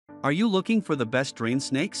Are you looking for the best drain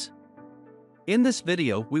snakes? In this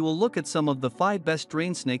video, we will look at some of the 5 best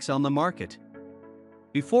drain snakes on the market.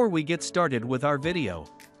 Before we get started with our video,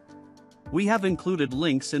 we have included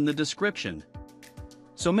links in the description.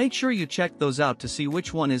 So make sure you check those out to see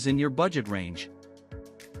which one is in your budget range.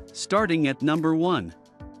 Starting at number 1.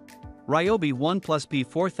 Ryobi 1 Plus P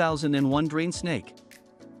 4001 Drain Snake.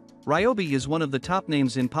 Ryobi is one of the top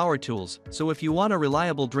names in power tools, so if you want a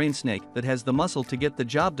reliable drain snake that has the muscle to get the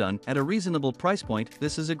job done at a reasonable price point,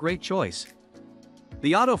 this is a great choice.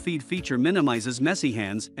 The auto feed feature minimizes messy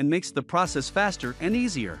hands and makes the process faster and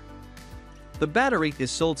easier. The battery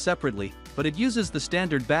is sold separately, but it uses the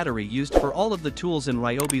standard battery used for all of the tools in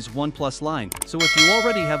Ryobi's 1 Plus line, so if you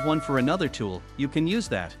already have one for another tool, you can use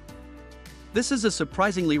that. This is a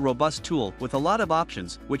surprisingly robust tool with a lot of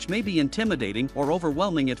options, which may be intimidating or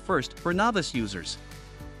overwhelming at first for novice users.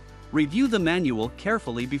 Review the manual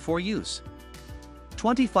carefully before use.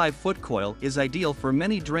 25-foot coil is ideal for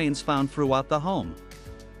many drains found throughout the home.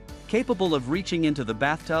 Capable of reaching into the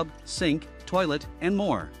bathtub, sink, toilet, and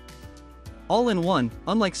more. All in one,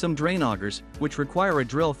 unlike some drain augers, which require a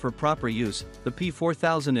drill for proper use, the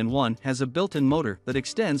P4001 has a built-in motor that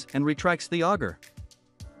extends and retracts the auger.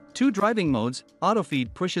 2 driving modes, auto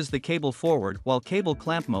feed pushes the cable forward while cable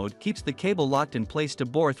clamp mode keeps the cable locked in place to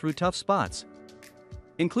bore through tough spots.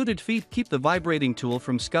 Included feet keep the vibrating tool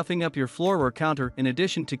from scuffing up your floor or counter in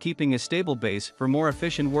addition to keeping a stable base for more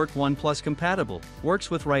efficient work. 1 Plus compatible,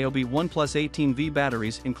 works with Ryobi 1 Plus 18V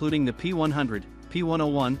batteries including the P100,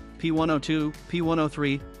 P101, P102,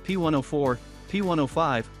 P103, P104,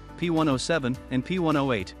 P105, P107, and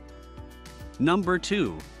P108. Number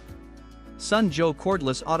 2. Sunjo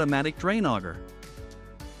Cordless Automatic Drain Auger.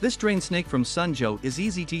 This drain snake from Sunjo is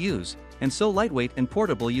easy to use, and so lightweight and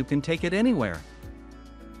portable you can take it anywhere.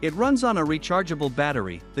 It runs on a rechargeable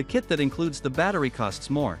battery. The kit that includes the battery costs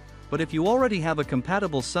more, but if you already have a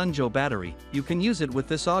compatible Sunjo battery, you can use it with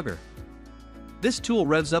this auger. This tool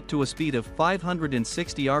revs up to a speed of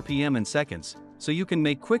 560 RPM in seconds, so you can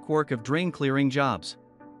make quick work of drain clearing jobs.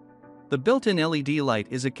 The built-in LED light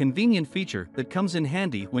is a convenient feature that comes in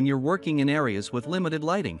handy when you're working in areas with limited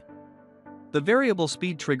lighting. The variable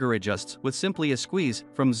speed trigger adjusts with simply a squeeze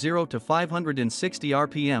from 0 to 560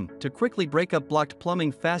 RPM to quickly break up blocked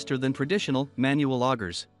plumbing faster than traditional manual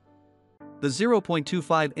augers. The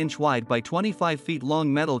 0.25-inch wide by 25 feet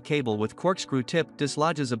long metal cable with corkscrew tip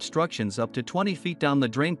dislodges obstructions up to 20 feet down the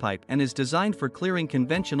drain pipe and is designed for clearing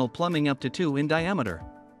conventional plumbing up to 2 in diameter.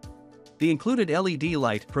 The included LED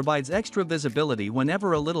light provides extra visibility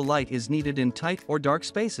whenever a little light is needed in tight or dark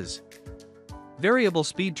spaces. Variable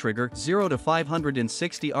speed trigger 0 to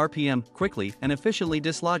 560 RPM quickly and efficiently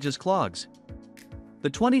dislodges clogs.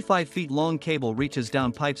 The 25 feet long cable reaches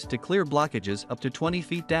down pipes to clear blockages up to 20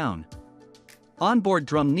 feet down. Onboard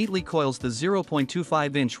drum neatly coils the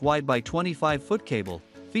 0.25-inch wide by 25-foot cable,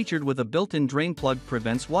 featured with a built-in drain plug,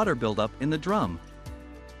 prevents water buildup in the drum.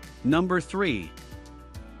 Number 3.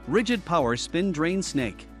 Ridgid Power Spin Drain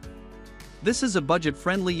Snake. This is a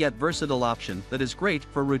budget-friendly yet versatile option that is great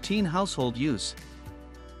for routine household use.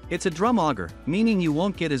 It's a drum auger, meaning you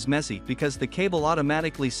won't get as messy because the cable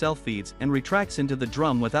automatically self-feeds and retracts into the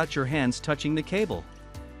drum without your hands touching the cable.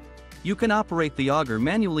 You can operate the auger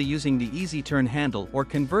manually using the easy turn handle or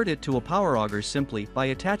convert it to a power auger simply by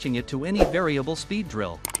attaching it to any variable speed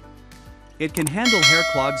drill. It can handle hair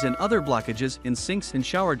clogs and other blockages in sinks and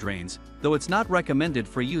shower drains, though it's not recommended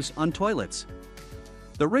for use on toilets.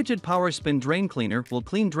 The Ridgid Power Spin Drain Cleaner will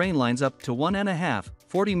clean drain lines up to 1.5,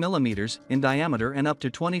 40 mm in diameter and up to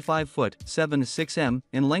 25 foot, 7 to 6 m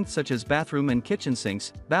in length, such as bathroom and kitchen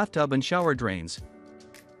sinks, bathtub and shower drains.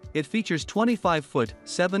 It features 25 foot,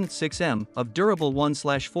 7 to 6 m of durable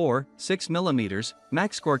 1/4, 6 mm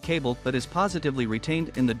max core cable that is positively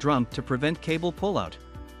retained in the drum to prevent cable pullout.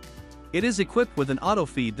 It is equipped with an auto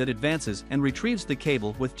feed that advances and retrieves the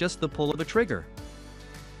cable with just the pull of a trigger.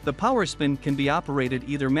 The power spin can be operated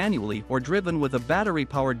either manually or driven with a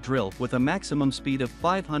battery-powered drill with a maximum speed of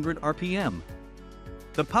 500 RPM.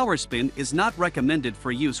 The power spin is not recommended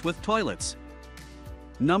for use with toilets.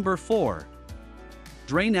 Number 4.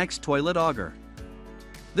 DrainX Toilet Auger.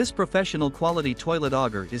 This professional quality toilet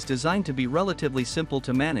auger is designed to be relatively simple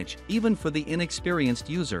to manage, even for the inexperienced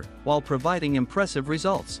user, while providing impressive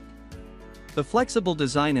results. The flexible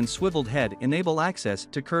design and swiveled head enable access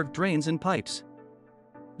to curved drains and pipes.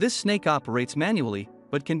 This snake operates manually,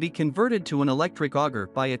 but can be converted to an electric auger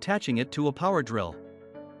by attaching it to a power drill.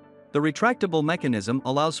 The retractable mechanism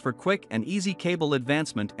allows for quick and easy cable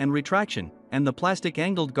advancement and retraction, and the plastic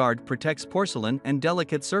angled guard protects porcelain and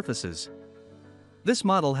delicate surfaces. This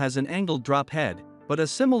model has an angled drop head, but a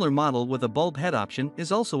similar model with a bulb head option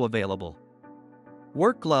is also available.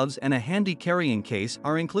 Work gloves and a handy carrying case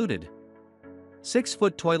are included.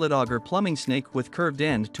 6-foot toilet auger plumbing snake with curved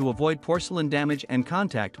end to avoid porcelain damage and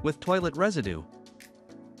contact with toilet residue.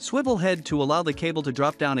 Swivel head to allow the cable to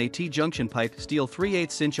drop down a T-junction pipe. Steel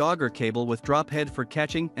 3/8-inch auger cable with drop head for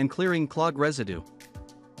catching and clearing clog residue.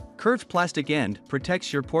 Curved plastic end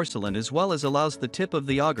protects your porcelain as well as allows the tip of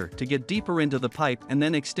the auger to get deeper into the pipe and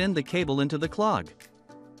then extend the cable into the clog.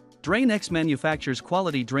 DrainX manufactures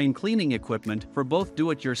quality drain cleaning equipment for both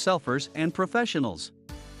do-it-yourselfers and professionals.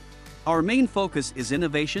 Our main focus is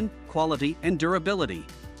innovation, quality, and durability.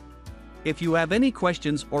 If you have any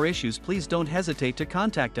questions or issues, please don't hesitate to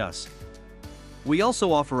contact us. We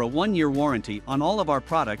also offer a 1-year warranty on all of our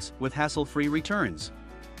products with hassle-free returns.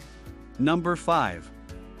 Number 5.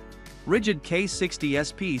 Ridgid K60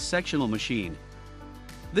 SP Sectional Machine.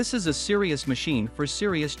 This is a serious machine for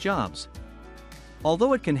serious jobs.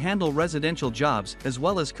 Although it can handle residential jobs as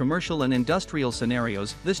well as commercial and industrial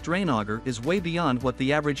scenarios, this drain auger is way beyond what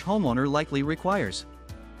the average homeowner likely requires.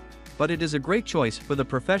 But it is a great choice for the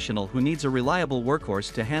professional who needs a reliable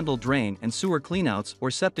workhorse to handle drain and sewer cleanouts or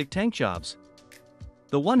septic tank jobs.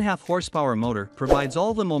 The 1/2 horsepower motor provides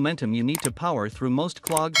all the momentum you need to power through most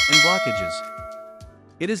clogs and blockages.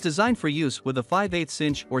 It is designed for use with a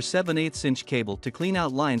 5/8-inch or 7/8-inch cable to clean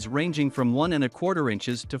out lines ranging from 1¼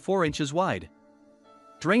 inches to 4 inches wide.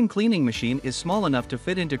 Drain cleaning machine is small enough to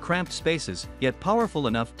fit into cramped spaces, yet powerful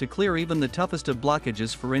enough to clear even the toughest of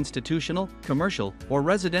blockages for institutional, commercial, or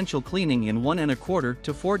residential cleaning in 1¼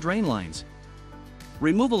 to 4 drain lines.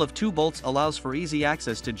 Removal of 2 bolts allows for easy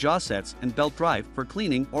access to jaw sets and belt drive for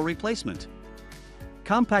cleaning or replacement.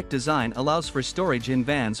 Compact design allows for storage in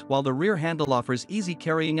vans, while the rear handle offers easy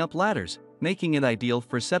carrying up ladders, making it ideal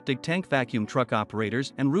for septic tank vacuum truck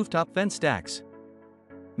operators and rooftop vent stacks.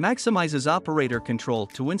 Maximizes operator control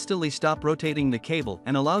to instantly stop rotating the cable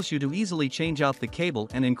and allows you to easily change out the cable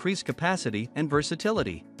and increase capacity and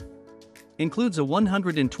versatility. Includes a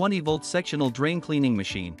 120-volt sectional drain cleaning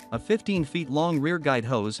machine, a 15 feet long rear guide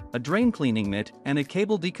hose, a drain cleaning mitt, and a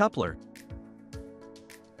cable decoupler.